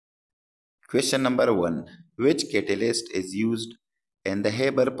Question number 1. Which catalyst is used in the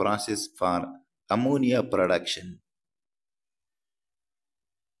Haber process for ammonia production?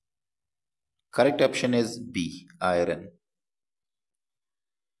 Correct option is B. Iron.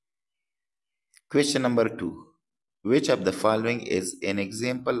 Question number 2. Which of the following is an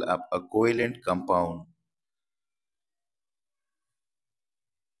example of a covalent compound?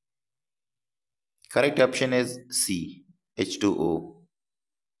 Correct option is C. H2O.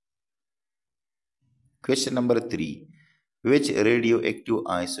 Question number 3. Which radioactive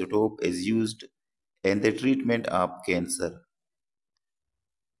isotope is used in the treatment of cancer?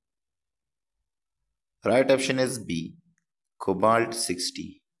 Right option is B. Cobalt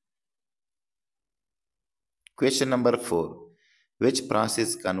 60. Question number 4. Which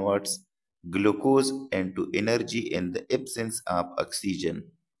process converts glucose into energy in the absence of oxygen?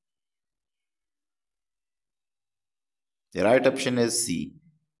 The right option is C.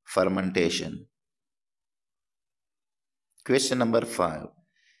 Fermentation. Question number 5.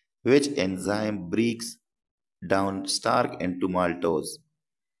 Which enzyme breaks down starch into maltose?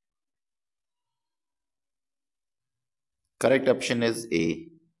 Correct option is A.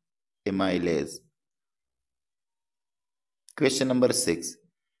 Amylase. Question number 6.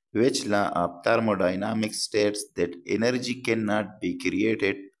 Which law of thermodynamics states that energy cannot be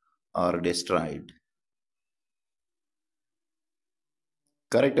created or destroyed?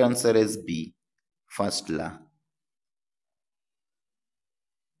 Correct answer is B. First law.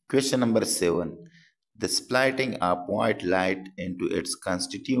 Question number 7. The splitting of white light into its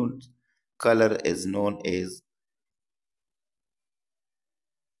constituent color is known as.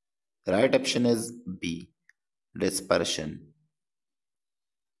 Right option is B. Dispersion.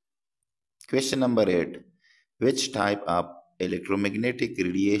 Question number 8. Which type of electromagnetic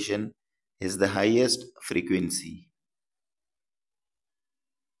radiation is the highest frequency?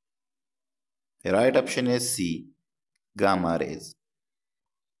 The right option is C. Gamma rays.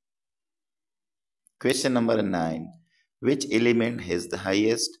 Question number 9. Which element has the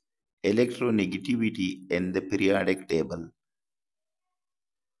highest electronegativity in the periodic table?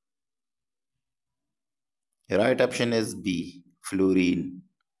 The right option is B. Fluorine.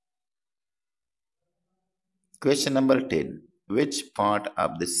 Question number 10. Which part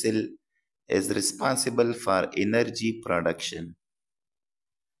of the cell is responsible for energy production?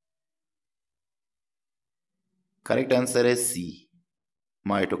 Correct answer is C.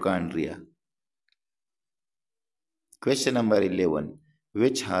 Mitochondria. Question number 11.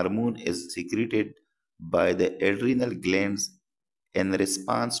 Which hormone is secreted by the adrenal glands in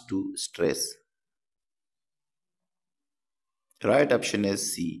response to stress? Right option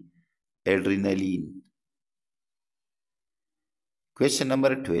is C. Adrenaline. Question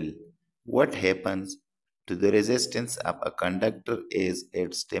number 12. What happens to the resistance of a conductor as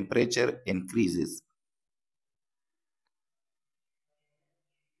its temperature increases?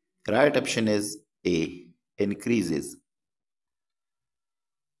 Right option is A. Increases.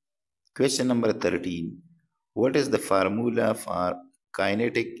 Question number 13. What is the formula for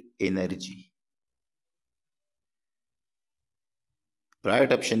kinetic energy?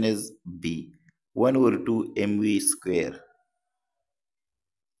 Right option is B. 1 over 2 mv square.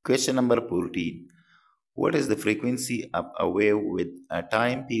 Question number 14. What is the frequency of a wave with a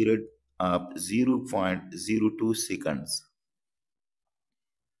time period of 0.02 seconds?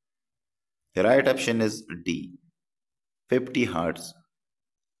 The right option is D. 50 Hz.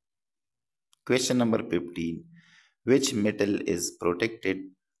 Question number 15. Which metal is protected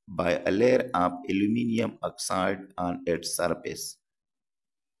by a layer of aluminum oxide on its surface?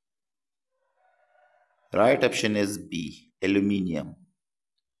 Right option is B. Aluminium.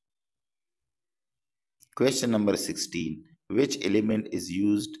 Question number 16. Which element is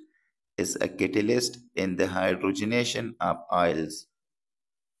used as a catalyst in the hydrogenation of oils?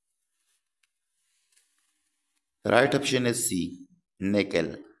 Right option is C.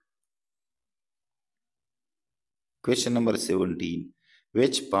 Nickel. Question number 17.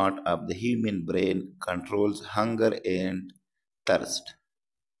 Which part of the human brain controls hunger and thirst?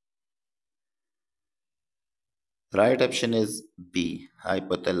 Right option is B.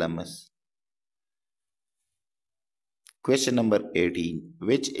 Hypothalamus. Question number 18.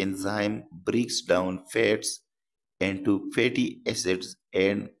 Which enzyme breaks down fats into fatty acids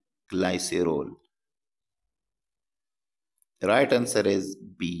and glycerol? Right answer is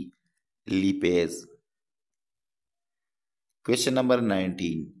B. Lipase. Question number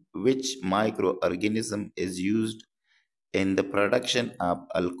 19. Which microorganism is used in the production of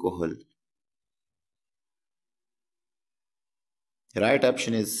alcohol? Right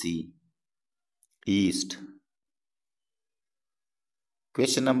option is C. Yeast.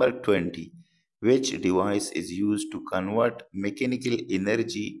 Question number 20. Which device is used to convert mechanical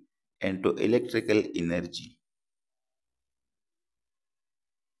energy into electrical energy?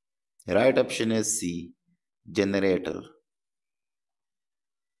 Right option is C. Generator.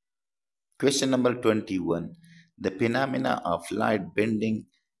 Question number 21. The phenomena of light bending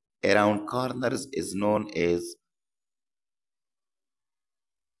around corners is known as.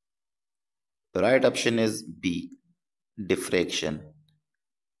 The right option is B. Diffraction.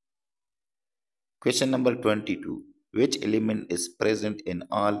 Question number 22. Which element is present in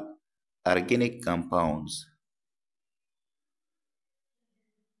all organic compounds?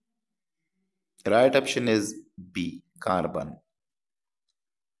 Right option is B. Carbon.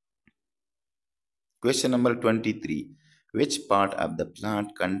 Question number 23. Which part of the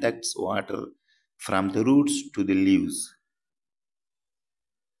plant conducts water from the roots to the leaves?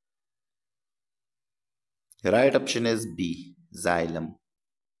 Right option is B. Xylem.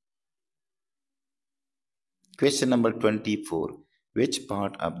 Question number 24. Which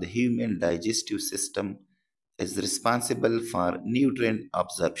part of the human digestive system is responsible for nutrient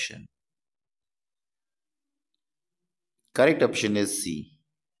absorption? Correct option is C.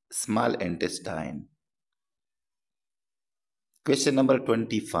 Small intestine. Question number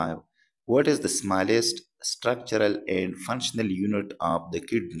 25. What is the smallest structural and functional unit of the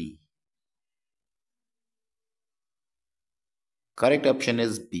kidney? Correct option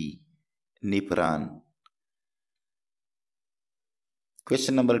is B. Nephron.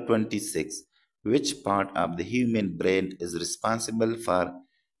 Question number 26. Which part of the human brain is responsible for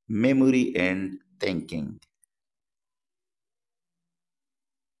memory and thinking?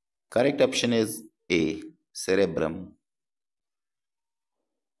 Correct option is A. Cerebrum.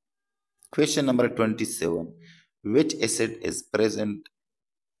 Question number 27. Which acid is present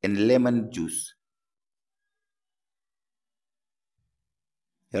in lemon juice?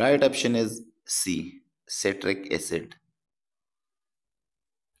 Right option is C. Citric acid.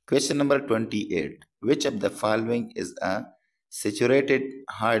 Question number 28. Which of the following is a saturated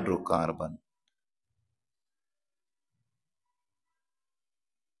hydrocarbon?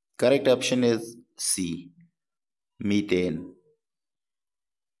 Correct option is C. Methane.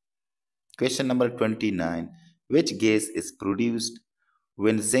 Question number 29. Which gas is produced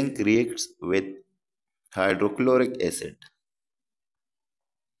when zinc reacts with hydrochloric acid?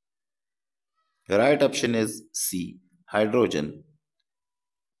 Right option is C. Hydrogen.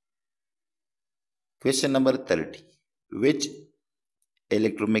 Question number 30. Which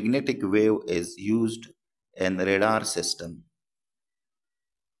electromagnetic wave is used in radar system?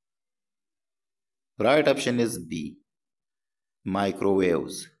 Right option is B.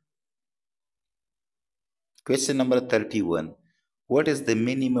 Microwaves. Question number 31. What is the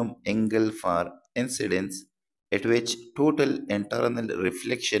minimum angle for incidence at which total internal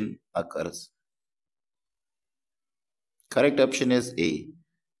reflection occurs? Correct option is A.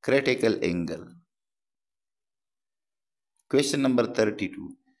 Critical angle. Question number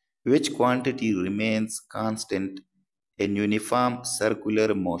 32. Which quantity remains constant in uniform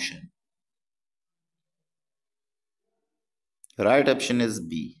circular motion? Right option is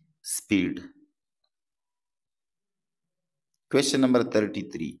B. Speed. Question number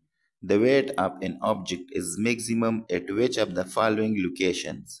 33. The weight of an object is maximum at which of the following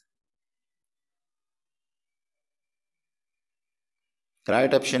locations?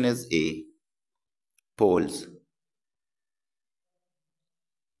 Right option is A. Poles.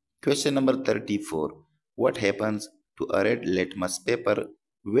 Question number 34. What happens to a red litmus paper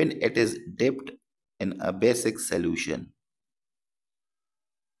when it is dipped in a basic solution?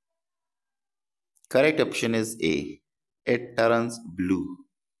 Correct option is A. It turns blue.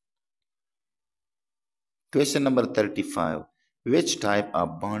 Question number 35. Which type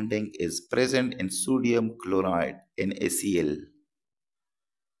of bonding is present in sodium chloride in NaCl?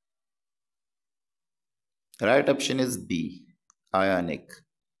 Right option is B. Ionic.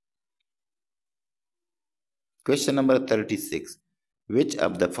 Question number 36. Which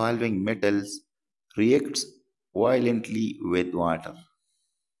of the following metals reacts violently with water?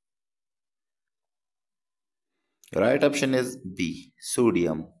 Right option is B.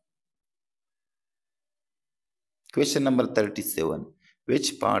 Sodium. Question number 37.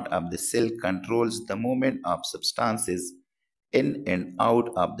 Which part of the cell controls the movement of substances in and out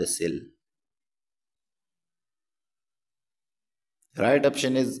of the cell? Right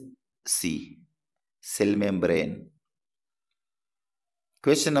option is C. Cell membrane.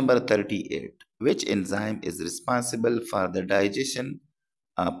 Question number 38. Which enzyme is responsible for the digestion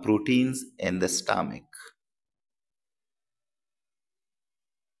of proteins in the stomach?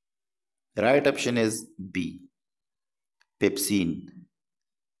 Right option is B. Pepsin.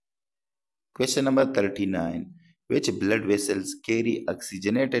 Question number 39. Which blood vessels carry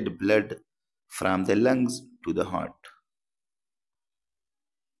oxygenated blood from the lungs to the heart?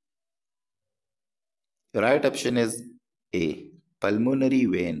 The right option is A. Pulmonary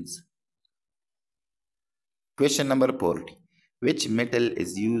veins. Question number 40. Which metal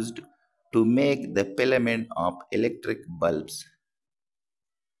is used to make the filament of electric bulbs?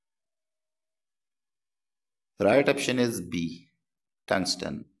 The right option is B.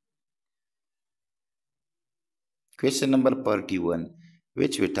 Tungsten. Question number 41.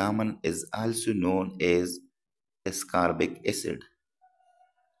 Which vitamin is also known as ascorbic acid?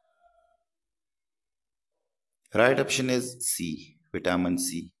 Right option is C. Vitamin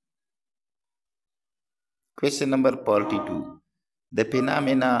C. Question number 42. The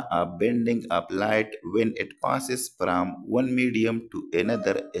phenomena of bending of light when it passes from one medium to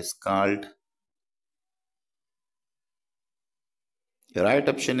another is called. The right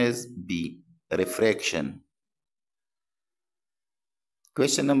option is B. Refraction.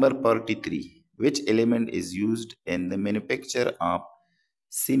 Question number 43. Which element is used in the manufacture of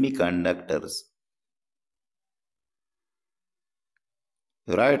semiconductors?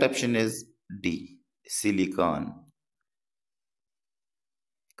 The right option is D. Silicon.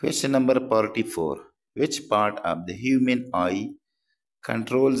 Question number 44. Which part of the human eye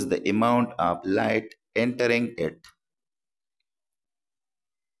controls the amount of light entering it?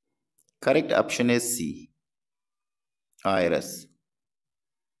 Correct option is C. Iris.